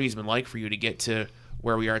that journey's been like for you to get to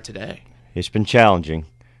where we are today. It's been challenging,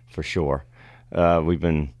 for sure. We've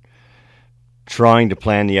been trying to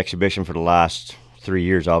plan the exhibition for the last 3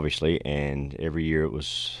 years, obviously, and every year it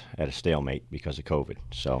was at a stalemate because of COVID.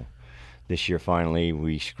 So this year, finally,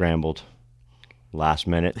 we scrambled last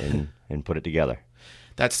minute and put it together.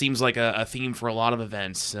 That seems like a theme for a lot of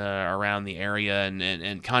events around the area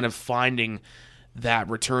and kind of finding that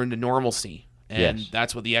return to normalcy. And yes,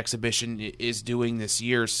 that's what the exhibition is doing this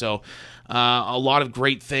year. So a lot of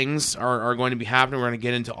great things are going to be happening. We're going to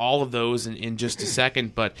get into all of those in just a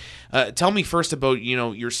second. But tell me first about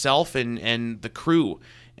yourself and the crew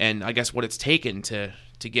and I guess what it's taken to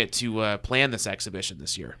get to plan this exhibition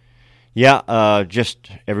this year. Yeah,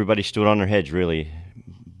 just everybody stood on their heads, really.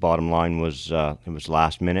 Bottom line was it was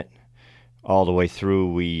last minute. All the way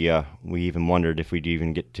through, we even wondered if we'd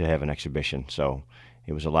even get to have an exhibition. So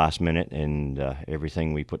it was a last minute, and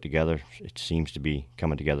everything we put together, it seems to be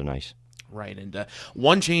coming together nice. Right, and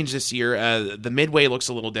one change this year, the Midway looks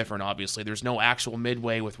a little different, obviously. There's no actual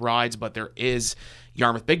Midway with rides, but there is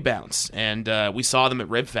Yarmouth Big Bounce, and we saw them at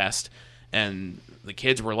Ribfest, and the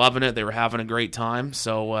kids were loving it. They were having a great time,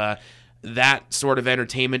 so that sort of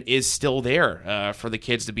entertainment is still there for the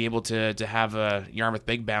kids to be able to have a Yarmouth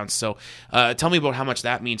Big Bounce. So tell me about how much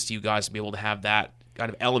that means to you guys to be able to have that kind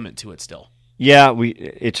of element to it still. Yeah,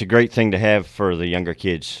 it's a great thing to have for the younger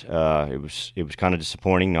kids. It was kind of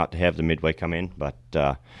disappointing not to have the Midway come in, but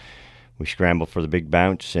we scrambled for the Big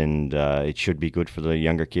Bounce, and it should be good for the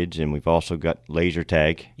younger kids. And we've also got laser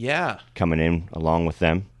tag coming in along with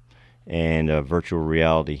them, and a virtual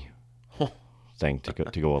reality thing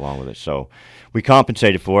to go along with it. So we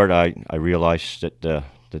compensated for it. I realized that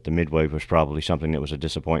the Midway was probably something that was a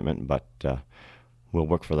disappointment, but we'll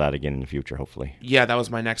work for that again in the future, hopefully. Yeah, that was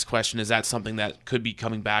my next question. Is that something that could be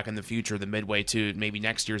coming back in the future, the Midway, to maybe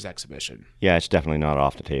next year's exhibition? Yeah, it's definitely not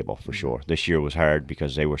off the table, for sure. This year was hard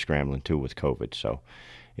because they were scrambling, too, with COVID, so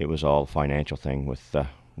it was all a financial thing with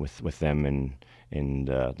them, and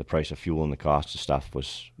the price of fuel and the cost of stuff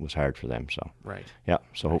was hard for them. So right. Yeah,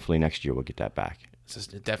 so hopefully next year we'll get that back. It's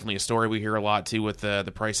definitely a story we hear a lot, too, with the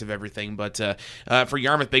price of everything. But for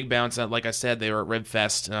Yarmouth Big Bounce, like I said, they were at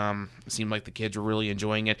Ribfest. It seemed like the kids were really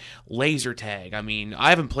enjoying it. Laser tag. I mean, I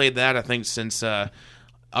haven't played that, I think, since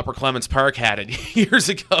Upper Clements Park had it years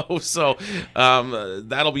ago. So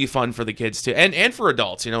that'll be fun for the kids, too. And for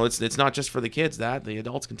adults. It's not just for the kids. The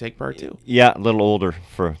adults can take part, too. Yeah, a little older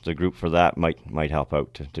for the group for that might help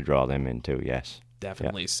out to draw them in, too, yes.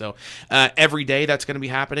 Definitely. Yeah. So every day that's going to be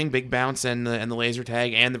happening, Big Bounce and the laser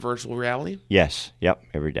tag and the virtual reality? Yes. Yep,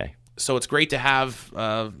 every day. So it's great to have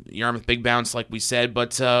Yarmouth Big Bounce, like we said,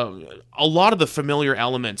 but a lot of the familiar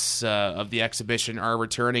elements of the exhibition are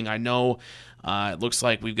returning. I know it looks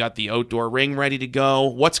like we've got the outdoor ring ready to go.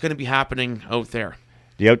 What's going to be happening out there?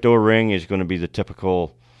 The outdoor ring is going to be the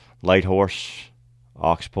typical light horse,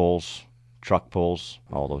 ox pulls, truck pulls,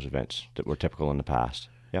 all those events that were typical in the past.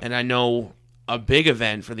 Yep. And I know a big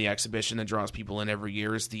event for the exhibition that draws people in every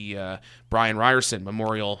year is the Brian Ryerson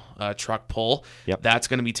Memorial Truck Pull. Yep. That's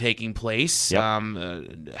going to be taking place. Yep.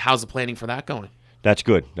 How's the planning for that going? That's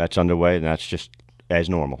good. That's underway, and that's just as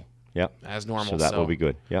normal. Yep. As normal. So that will be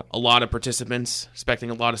good. Yep. A lot of participants, expecting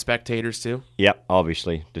a lot of spectators too. Yep,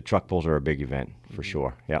 obviously. The truck pulls are a big event for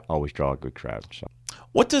sure. Yeah, always draw a good crowd. So,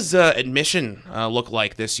 what does admission look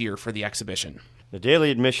like this year for the exhibition? The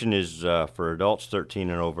daily admission is for adults 13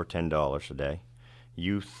 and over $10 a day.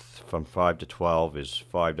 Youth from 5 to 12 is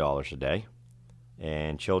 $5 a day,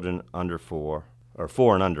 and children under 4, or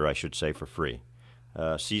 4 and under, I should say, for free.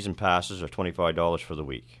 Season passes are $25 for the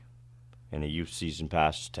week, and a youth season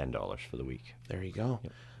pass is $10 for the week. There you go.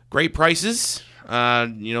 Yep. Great prices,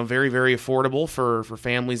 very, very affordable for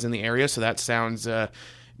families in the area, so that sounds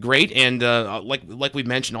great. And like we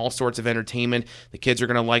mentioned, all sorts of entertainment. The kids are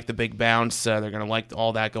going to like the big bounce. They're going to like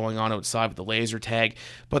all that going on outside with the laser tag.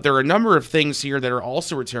 But there are a number of things here that are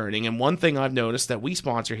also returning, and one thing I've noticed that we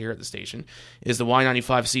sponsor here at the station is the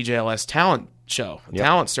Y95 CJLS Talent Show. Yep.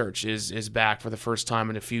 Talent Search is back for the first time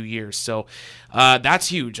in a few years. So that's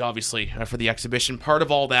huge, obviously, for the exhibition. Part of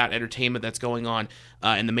all that entertainment that's going on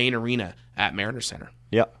in the main arena at Mariner Center.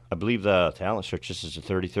 Yeah, I believe the Talent Search, this is the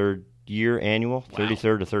 33rd year annual, Wow.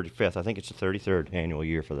 33rd to 35th. I think it's the 33rd annual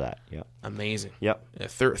year for that. Yeah. Amazing. Yep.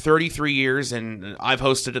 33 years, and I've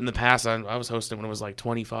hosted in the past. I was hosting when it was like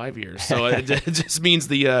 25 years. So it just means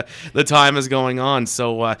the time is going on.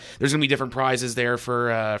 So there's going to be different prizes there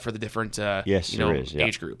for the different Yes, there is. Yep.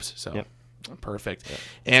 age groups. So. Yep. Perfect. Yep.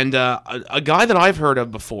 And a guy that I've heard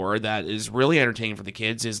of before that is really entertaining for the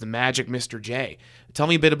kids is the Magic Mr. J. Tell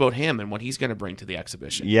me a bit about him and what he's going to bring to the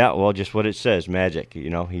exhibition. Yeah, well, just what it says, Magic.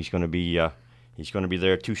 He's going to be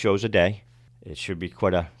there 2 shows a day. It should be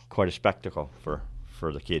quite a spectacle for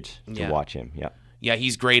the kids to watch him. Yeah. Yeah,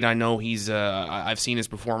 he's great. I know he's. I've seen his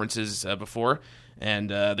performances before, and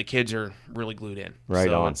the kids are really glued in. Right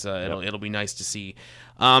so on. It'll be nice to see.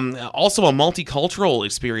 Also, a multicultural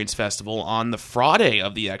experience festival on the Friday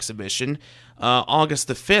of the exhibition, August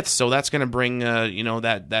the 5th. So that's going to bring that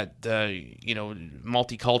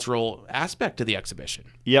multicultural aspect to the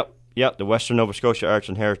exhibition. Yep. The Western Nova Scotia Arts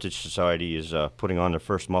and Heritage Society is putting on their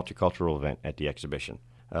first multicultural event at the exhibition,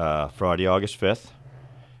 Friday, August 5th.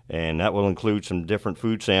 And that will include some different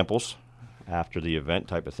food samples after the event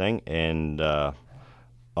type of thing, and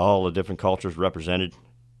all the different cultures represented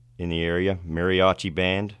in the area, mariachi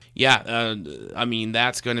band. Yeah,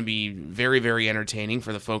 that's going to be very, very entertaining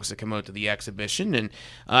for the folks that come out to the exhibition. And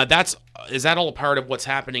is that all a part of what's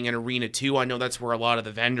happening in Arena 2? I know that's where a lot of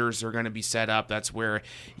the vendors are going to be set up. That's where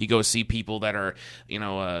you go see people that are,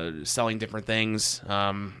 selling different things.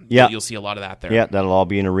 You'll see a lot of that there. Yeah, that'll all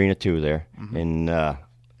be in Arena 2 there. Mm-hmm. And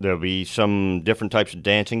there'll be some different types of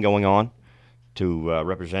dancing going on to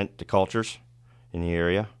represent the cultures in the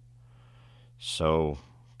area. So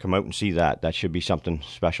come out and see that. That should be something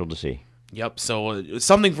special to see. Yep. So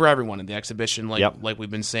something for everyone in the exhibition, like we've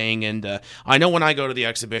been saying. And I know when I go to the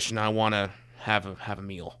exhibition, I want to have a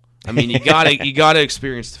meal. I mean, you gotta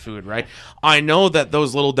experience the food, right? I know that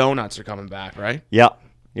those little donuts are coming back, right? Yeah.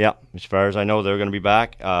 As far as I know, they're going to be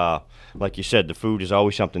back. Like you said, the food is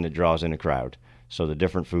always something that draws in a crowd. So the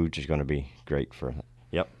different foods is going to be great for.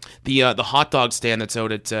 Yep. The hot dog stand that's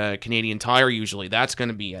out at Canadian Tire usually, that's going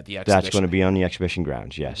to be at the exhibition. That's going to be on the exhibition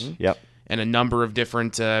grounds, yes. Mm-hmm. Yep. And a number of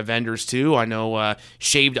different vendors too. I know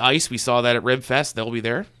Shaved Ice, we saw that at Rib Fest. They'll be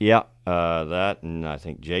there. Yeah, that, and I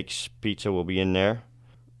think Jake's Pizza will be in there.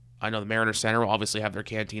 I know the Mariner Center will obviously have their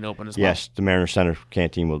canteen open as well. Yes, the Mariner Center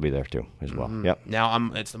canteen will be there too as well. Mm-hmm. Yep.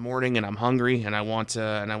 Now it's the morning and I'm hungry and I want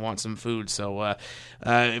some food. So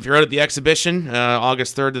if you're out at the exhibition,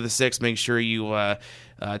 August 3rd to the 6th, make sure you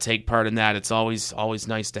take part in that. It's always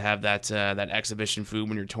nice to have that exhibition food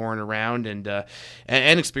when you're touring around and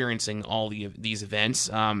experiencing all these events.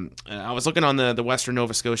 I was looking on the Western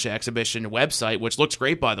Nova Scotia exhibition website, which looks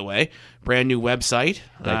great, by the way. Brand new website.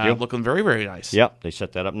 Thank you. Looking very, very nice. Yep, they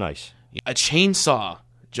set that up nice. A chainsaw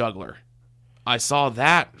juggler. I saw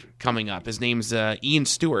that coming up. His name's Ian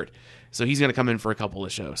Stewart. So he's going to come in for a couple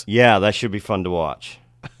of shows. Yeah, that should be fun to watch.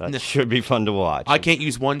 Should be fun to watch. I can't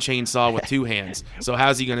use one chainsaw with 2 hands. So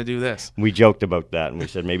how's he going to do this? We joked about that, and we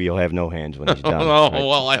said maybe he'll have no hands when he's done. Right?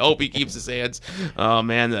 Well, I hope he keeps his hands. Oh,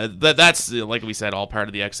 man, that's, like we said, all part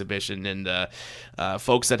of the exhibition. And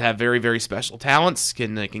folks that have very, very special talents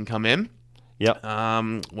can come in. Yep.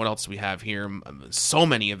 What else do we have here? So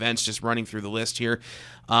many events just running through the list here.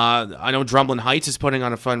 I know Drumlin Heights is putting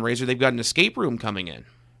on a fundraiser. They've got an escape room coming in.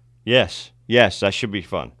 Yes, that should be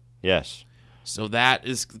fun. Yes. So that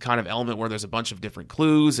is the kind of element where there's a bunch of different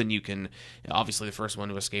clues, and you can, obviously the first one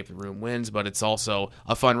to escape the room wins, but it's also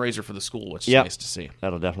a fundraiser for the school, which is nice to see.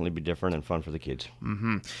 That'll definitely be different and fun for the kids.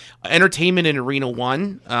 Mm-hmm. Entertainment in Arena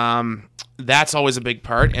 1, that's always a big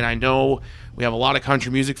part, and I know we have a lot of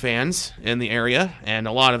country music fans in the area and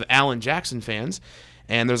a lot of Alan Jackson fans,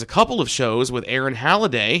 and there's a couple of shows with Aaron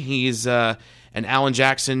Halliday. He's an Alan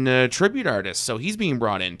Jackson tribute artist, so he's being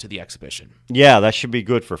brought into the exhibition. Yeah, that should be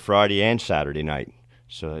good for Friday and Saturday night.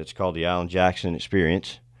 So it's called the Alan Jackson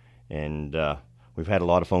Experience, and we've had a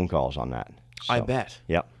lot of phone calls on that. So, I bet.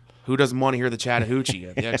 Yep. Who doesn't want to hear the Chattahoochee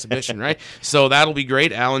at the exhibition, right? So that'll be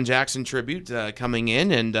great. Alan Jackson tribute coming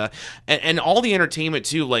in, and all the entertainment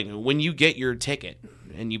too. Like when you get your ticket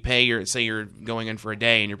and you pay say you're going in for a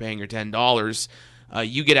day and you're paying your $10,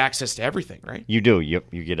 you get access to everything, right? You do. Yep,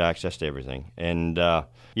 you get access to everything. And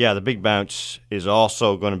the Big Bounce is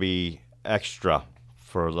also going to be extra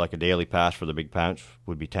for like a daily pass for the Big Bounce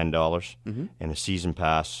would be $10, and a season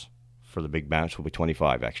pass for the Big Bounce will be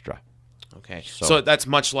 $25 extra. Okay, so that's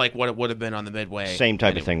much like what it would have been on the Midway. Same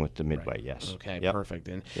type of thing with the Midway, right. Yes. Okay, yep. Perfect.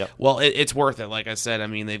 And yep. Well, it's worth it. Like I said, I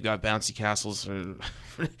mean, they've got bouncy castles.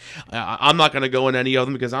 I'm not going to go in any of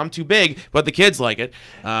them because I'm too big, but the kids like it.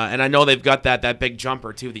 And I know they've got that big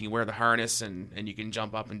jumper too that you wear the harness and you can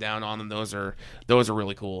jump up and down on them. Those are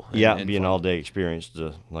really cool. Yeah, it'll be an all-day experience.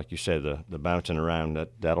 Like you said, the bouncing around,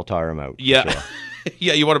 that'll tire them out. Yeah. Sure.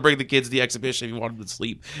 Yeah, you want to bring the kids to the exhibition if you want them to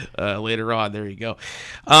sleep later on. There you go.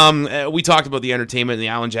 We talked about the entertainment and the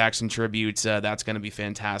Alan Jackson tribute. That's going to be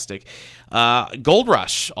fantastic. Gold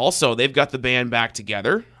Rush, also, they've got the band back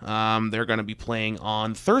together. They're going to be playing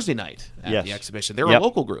on Thursday night at the exhibition. They're a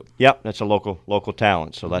local group. Yep, that's a local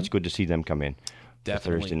talent, so that's good to see them come in.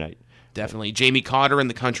 Definitely. Thursday night. Definitely. Jamie Cotter and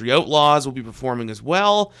the Country Outlaws will be performing as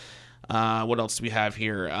well. What else do we have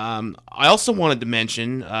here? I also wanted to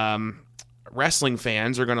mention... wrestling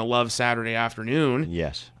fans are going to love Saturday afternoon.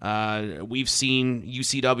 Yes. We've seen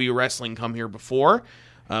UCW Wrestling come here before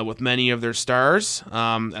with many of their stars,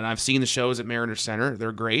 and I've seen the shows at Mariner Center.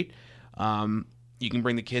 They're great. You can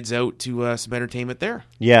bring the kids out to some entertainment there.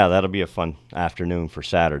 Yeah, that'll be a fun afternoon for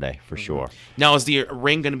Saturday, for sure. Now, is the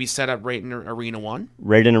ring going to be set up right in Arena 1?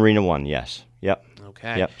 Right in Arena 1, yes. Yep.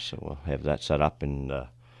 Okay. Yep, so we'll have that set up and...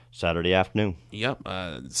 Saturday afternoon. Yep.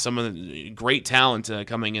 Some of the great talent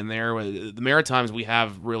coming in there. The Maritimes, we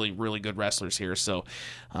have really, really good wrestlers here. So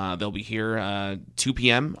they'll be here 2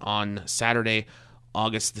 p.m. on Saturday,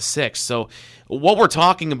 August the 6th. So what we're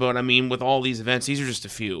talking about, I mean, with all these events, these are just a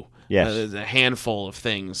few. Yes. There's a handful of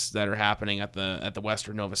things that are happening at the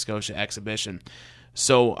Western Nova Scotia exhibition.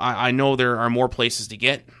 So I know there are more places to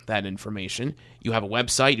get that information. You have a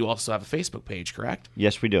website. You also have a Facebook page, correct?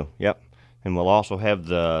 Yes, we do. Yep. And we'll also have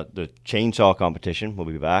the chainsaw competition. We'll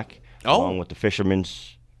be back along with the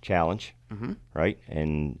Fisherman's Challenge, right?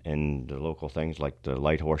 And the local things like the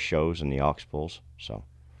light horse shows and the ox pulls. So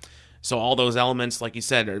all those elements, like you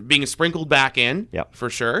said, are being sprinkled back in, for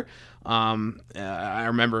sure. I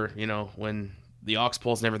remember, when the ox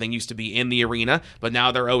pulls and everything used to be in the arena, but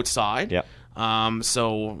now they're outside. Yep.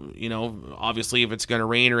 So, obviously if it's going to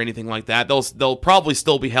rain or anything like that, they'll probably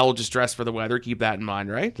still be held, just dressed for the weather. Keep that in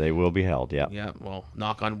mind, right? They will be held, yeah. Yeah, well,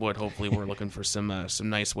 knock on wood. Hopefully we're looking for some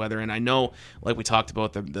nice weather. And I know, like we talked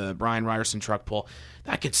about, the Brian Ryerson truck pull,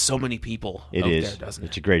 that gets so many people out there, doesn't it?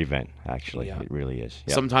 It's a great event, actually. Yeah. It really is.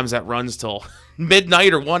 Yep. Sometimes that runs till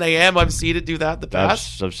midnight or 1 a.m. I've seen it do that in the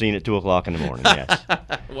past. I've seen it 2 o'clock in the morning, yes.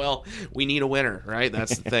 Well, we need a winner, right?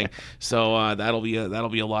 That's the thing. So that'll be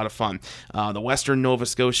a lot of fun. The Western Nova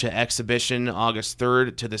Scotia exhibition, August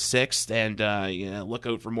 3rd to the 6th, and look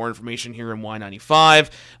out for more information here in Y95.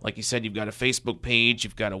 Like you said, you've got a Facebook page,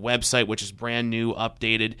 you've got a website which is brand new,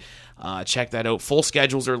 updated. Check that out. Full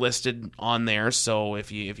schedules are listed on there, so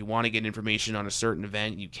if you want to get information on a certain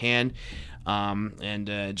event, you can. And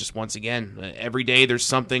just once again, every day there's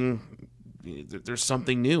something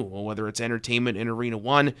new, whether it's entertainment in Arena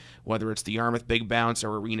 1, whether it's the Yarmouth Big Bounce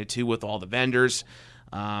or Arena 2 with all the vendors,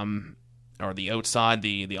 or the outside,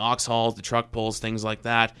 the ox halls, the truck pulls, things like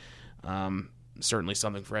that. Certainly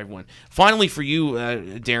something for everyone. Finally, for you,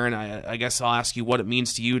 Darren, I guess I'll ask you what it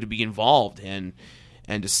means to you to be involved and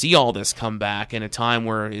to see all this come back in a time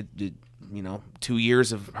where it 2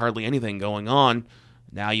 years of hardly anything going on.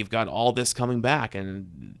 Now you've got all this coming back,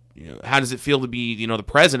 and how does it feel to be the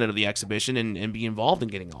president of the exhibition and be involved in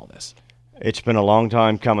getting all this? It's been a long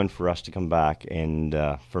time coming for us to come back, and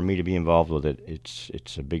for me to be involved with it,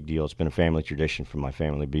 it's a big deal. It's been a family tradition for my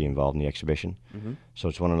family to be involved in the exhibition. Mm-hmm. So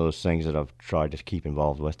it's one of those things that I've tried to keep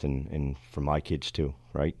involved with, and for my kids too,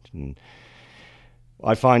 right? And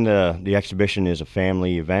I find the exhibition is a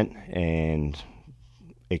family event, and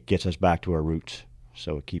it gets us back to our roots.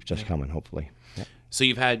 So it keeps us coming, hopefully. Yeah. So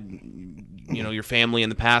you've had, your family in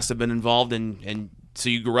the past have been involved, and so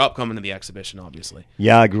you grew up coming to the exhibition, obviously.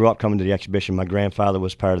 Yeah, I grew up coming to the exhibition. My grandfather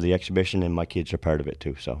was part of the exhibition, and my kids are part of it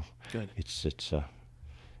too. So good. It's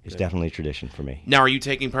It's definitely a tradition for me. Now, are you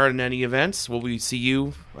taking part in any events? Will we see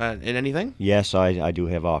you in anything? Yes, I do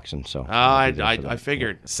have oxen, so I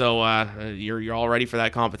figured. So you're all ready for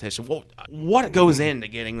that competition. Well, what goes into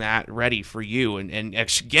getting that ready for you and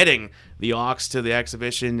actually getting the ox to the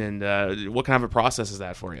exhibition, and what kind of a process is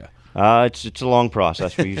that for you? It's a long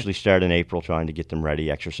process. We usually start in April trying to get them ready,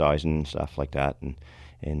 exercising and stuff like that, and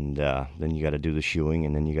then you got to do the shoeing,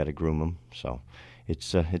 and then you got to groom them. So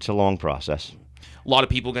it's a long process. A lot of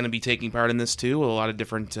people going to be taking part in this too. A lot of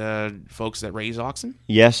different folks that raise oxen.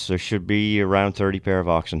 Yes, there should be around 30 pair of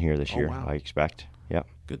oxen here this year. Wow. I expect. Yep.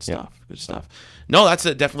 Good stuff. Yep. Good stuff. No, that's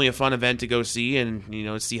definitely a fun event to go see,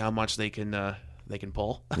 and see how much they can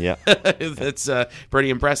pull. Yeah, that's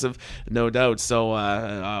pretty impressive, no doubt. So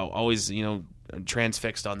always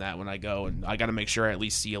transfixed on that when I go, and I got to make sure I at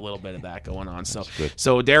least see a little bit of that going on. So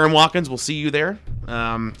Darren Watkins, we'll see you there,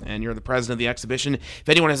 and you're the president of the exhibition. If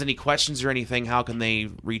anyone has any questions or anything, how can they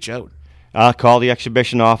reach out? Call the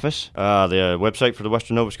exhibition office. The website for the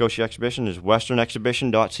Western Nova Scotia exhibition is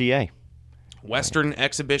westernexhibition.ca.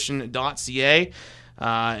 westernexhibition.ca.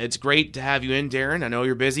 It's great to have you in, Darren. I know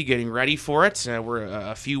you're busy getting ready for it. We're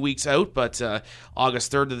a few weeks out, but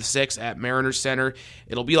August 3rd to the 6th at Mariners Center.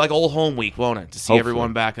 It'll be like old home week, won't it, to see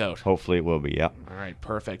everyone back out? Hopefully it will be, yeah. All right,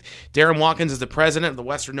 perfect. Darren Watkins is the president of the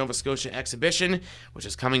Western Nova Scotia exhibition, which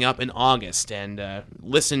is coming up in August. And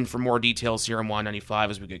listen for more details here on Y95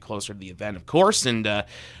 as we get closer to the event, of course. And you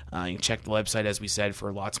can check the website, as we said,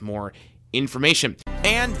 for lots more information.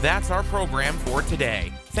 And that's our program for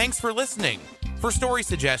today. Thanks for listening. For story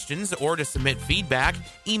suggestions or to submit feedback,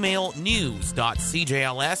 email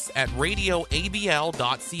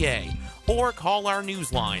news.cjls@radioabl.ca or call our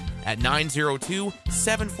news line at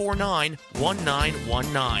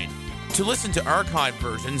 902-749-1919. To listen to archived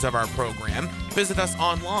versions of our program, visit us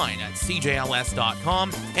online at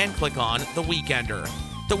cjls.com and click on The Weekender.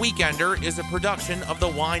 The Weekender is a production of the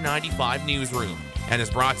Y95 Newsroom and is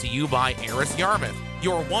brought to you by Harris Yarmouth,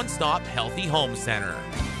 your one-stop healthy home center.